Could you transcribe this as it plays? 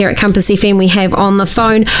Here at Compass FM, we have on the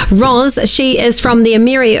phone Roz. She is from the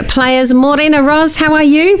Amuri Players. Morena, Roz, how are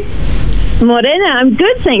you? Morena, I'm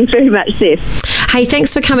good, thanks very much, Steph. Hey,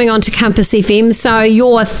 thanks for coming on to Compass FM. So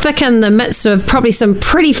you're thick in the midst of probably some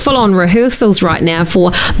pretty full-on rehearsals right now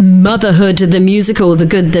for Motherhood, the musical, The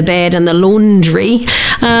Good, the Bad and the Laundry.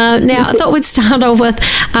 Now, I thought we'd start off with,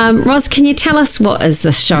 Roz, can you tell us what is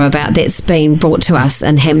this show about that's been brought to us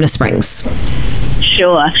in Hamner Springs?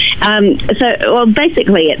 Sure.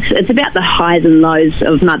 Basically, it's about the highs and lows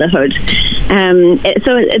of motherhood. It's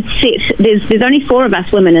set. There's only 4 of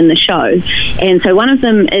us women in the show, and so one of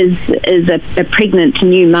them is a pregnant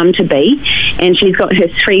new mum to be, and she's got her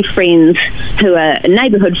 3 friends who are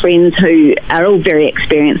neighbourhood friends who are all very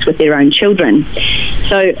experienced with their own children.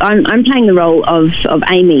 So I'm playing the role of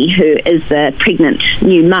Amy, who is the pregnant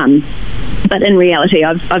new mum. But in reality,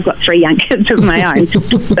 I've got 3 young kids of my own, so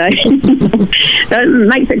it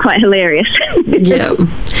makes it quite hilarious. Yeah,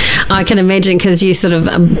 I can imagine, because you sort of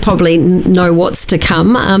probably know what's to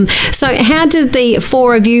come. So how did the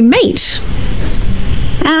 4 of you meet?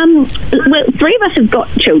 Well, 3 of us have got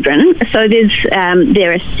children, so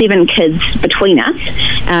there are 7 kids between us,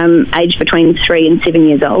 aged between 3 and 7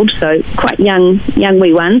 years old, so quite young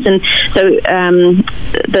wee ones. And so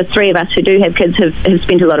the 3 of us who do have kids have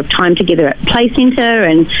spent a lot of time together at play centre,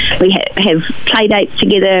 and we have play dates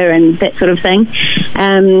together and that sort of thing.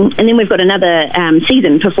 And then we've got another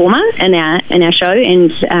seasoned performer in our show,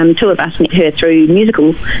 and 2 of us met her through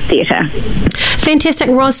musical theatre. Fantastic,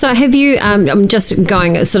 Roz. So have you, I'm just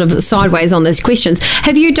going sort of sideways on those questions,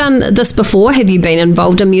 have you done this before? Have you been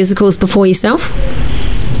involved in musicals before yourself?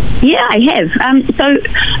 Yeah, I have.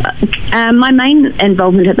 My main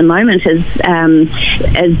involvement at the moment is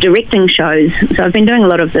directing shows. So I've been doing a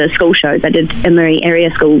lot of the school shows. I did Amuri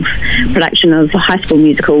Area School's production of a High School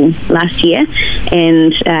Musical last year,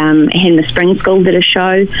 and Hamner Springs School did a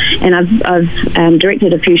show, and I've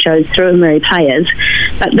directed a few shows through Amuri Players.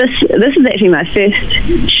 But this is actually my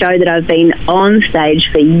first show that I've been on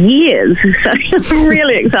stage for years, so I'm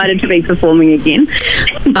really excited to be performing again.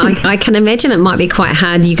 I can imagine it might be quite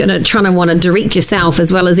hard. You're going to want to direct yourself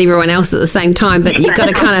as well as everyone else at the same time, but you've got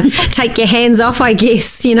to kind of take your hands off, I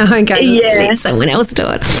guess, and go, let someone else do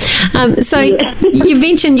it. You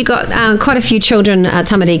mentioned you got quite a few children,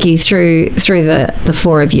 tamariki, through the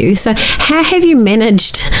 4 of you. So how have you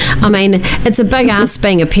managed, I mean, it's a big ask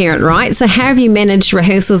being a parent, right? So how have you managed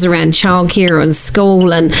rehearsals around childcare and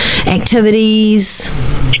school and activities?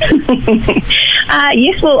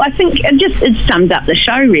 Yes, well, I think it sums up the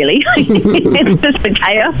show, really. It's just the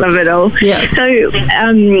chaos of it all. Yeah. So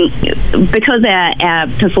because our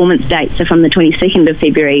performance dates are from the 22nd of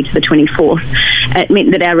February to the 24th, it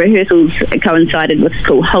meant that our rehearsals coincided with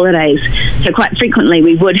school holidays. So quite frequently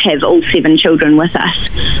we would have all 7 children with us,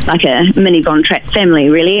 like a mini Von Trapp family,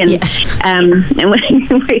 really. And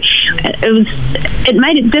it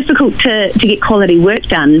made it difficult to get quality work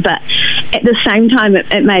done, but at the same time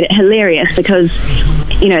it made it hilarious, because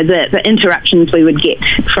the interruptions we would get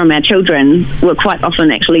from our children were quite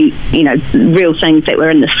often actually real things that were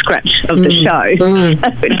in the script of the show.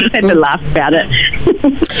 We just had to laugh about it.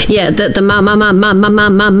 Yeah, the mum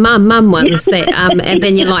ones that and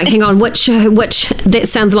then you're like, hang on, which that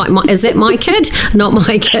sounds like is that my kid? Not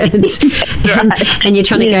my kid. And you're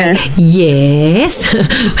trying to go, yes. And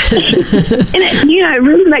it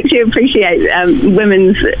really makes you appreciate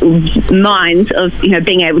women's minds of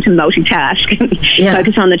being able to multitask and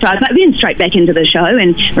focus on the child, but then straight back into the show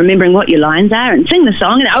and remembering what your lines are and sing the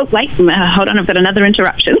song, and hold on, I've got another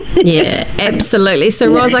interruption. Yeah, absolutely.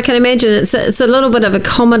 So Roz, I can imagine it's a little bit of a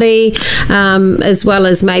comedy, as well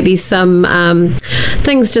as maybe some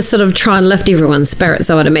things to sort of try and lift everyone's spirits,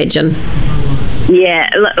 I would imagine. Yeah,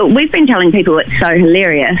 we've been telling people it's so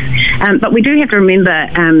hilarious, but we do have to remember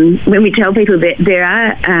when we tell people that there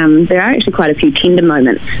are actually quite a few tender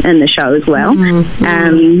moments in the show as well.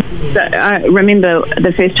 So I remember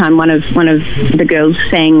the first time one of the girls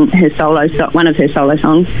sang one of her solo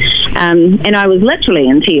songs, and I was literally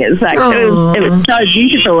in tears. Like it was so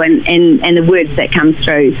beautiful, and the words that come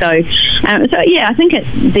through. So yeah, I think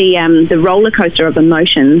it's the roller coaster of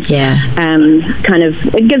emotions. Kind of,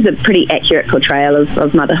 it gives a pretty accurate portrayal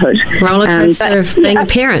of motherhood. Roller coaster of being a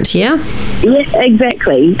parent, yeah? Yes,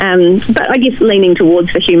 exactly. But I guess leaning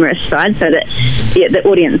towards the humorous side, so that the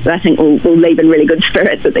audience, I think, will leave in really good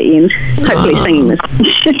spirits at the end, hopefully singing this.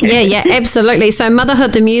 Yeah, absolutely. So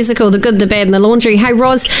Motherhood, the musical, The Good, the Bad and the Laundry. Hey,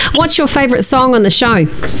 Roz, what's your favourite song on the show?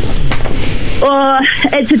 Oh,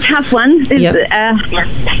 it's a tough one. There's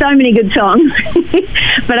so many good songs.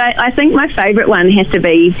 But I think my favourite one has to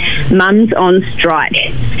be Mums on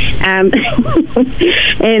Strike. And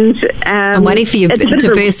I'm waiting for you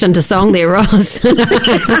to burst into song there, Roz.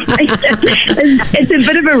 It's a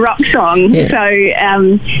bit of a rock song, so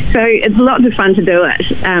it's lots of fun to do it.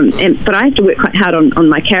 But I have to work quite hard on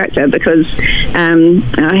my character because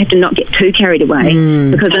I have to not get too carried away.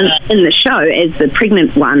 Because in the show, as the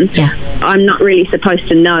pregnant one, I'm not really supposed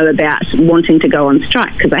to know about wanting to go on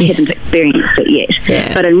strike because I haven't experienced it yet.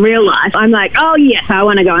 Yeah. But in real life, I'm like, oh yes, I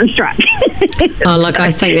want to go on strike. Oh, look,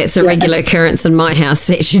 I think that's a regular occurrence in my house,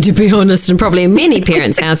 actually, to be honest, and probably in many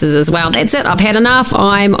parents' houses as well. That's it. I've had enough.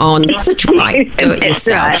 I'm on strike. Do it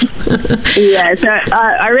yourself. Yeah, so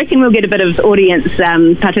I reckon we'll get a bit of audience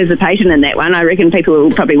participation in that one. I reckon people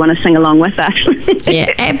will probably want to sing along with us.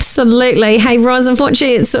 Yeah, absolutely. Hey, Roz,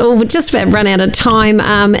 unfortunately, it's all just about run out of time.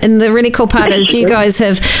 And the really cool part is you guys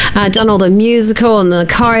have done all the musical and the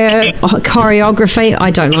choreography.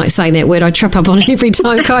 I don't like saying that word. I trip up on it every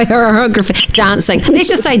time. Choreography. Dancing. Let's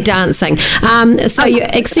just say dancing. So you're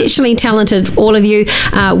exceptionally talented, all of you.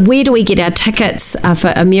 Where do we get our tickets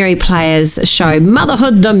for Amuri Players show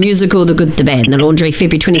Motherhood, the Musical, the Good, the Bad, and the Laundry,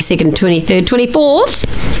 February 22nd, 23rd, 24th?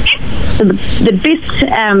 So the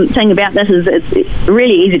best thing about this is it's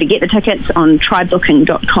really easy to get the tickets on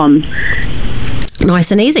trybooking.com.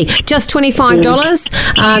 Nice and easy. Just $25.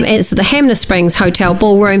 It's the Hamner Springs Hotel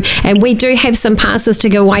Ballroom, and we do have some passes to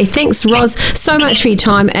go away. Thanks, Roz, so much for your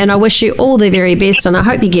time, and I wish you all the very best, and I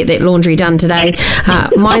hope you get that laundry done today.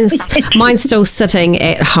 Mine's still sitting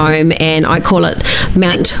at home, and I call it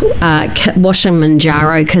Mount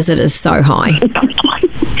Washamanjaro because it is so high.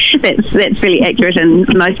 That's really accurate in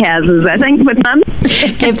most houses, I think, with Mum.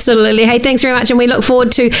 Absolutely. Hey, thanks very much, and we look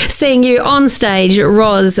forward to seeing you on stage.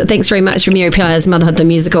 Roz, thanks very much for Amuri Players, Motherhood the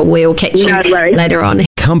Musical. We'll catch you later on.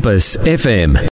 Compass FM.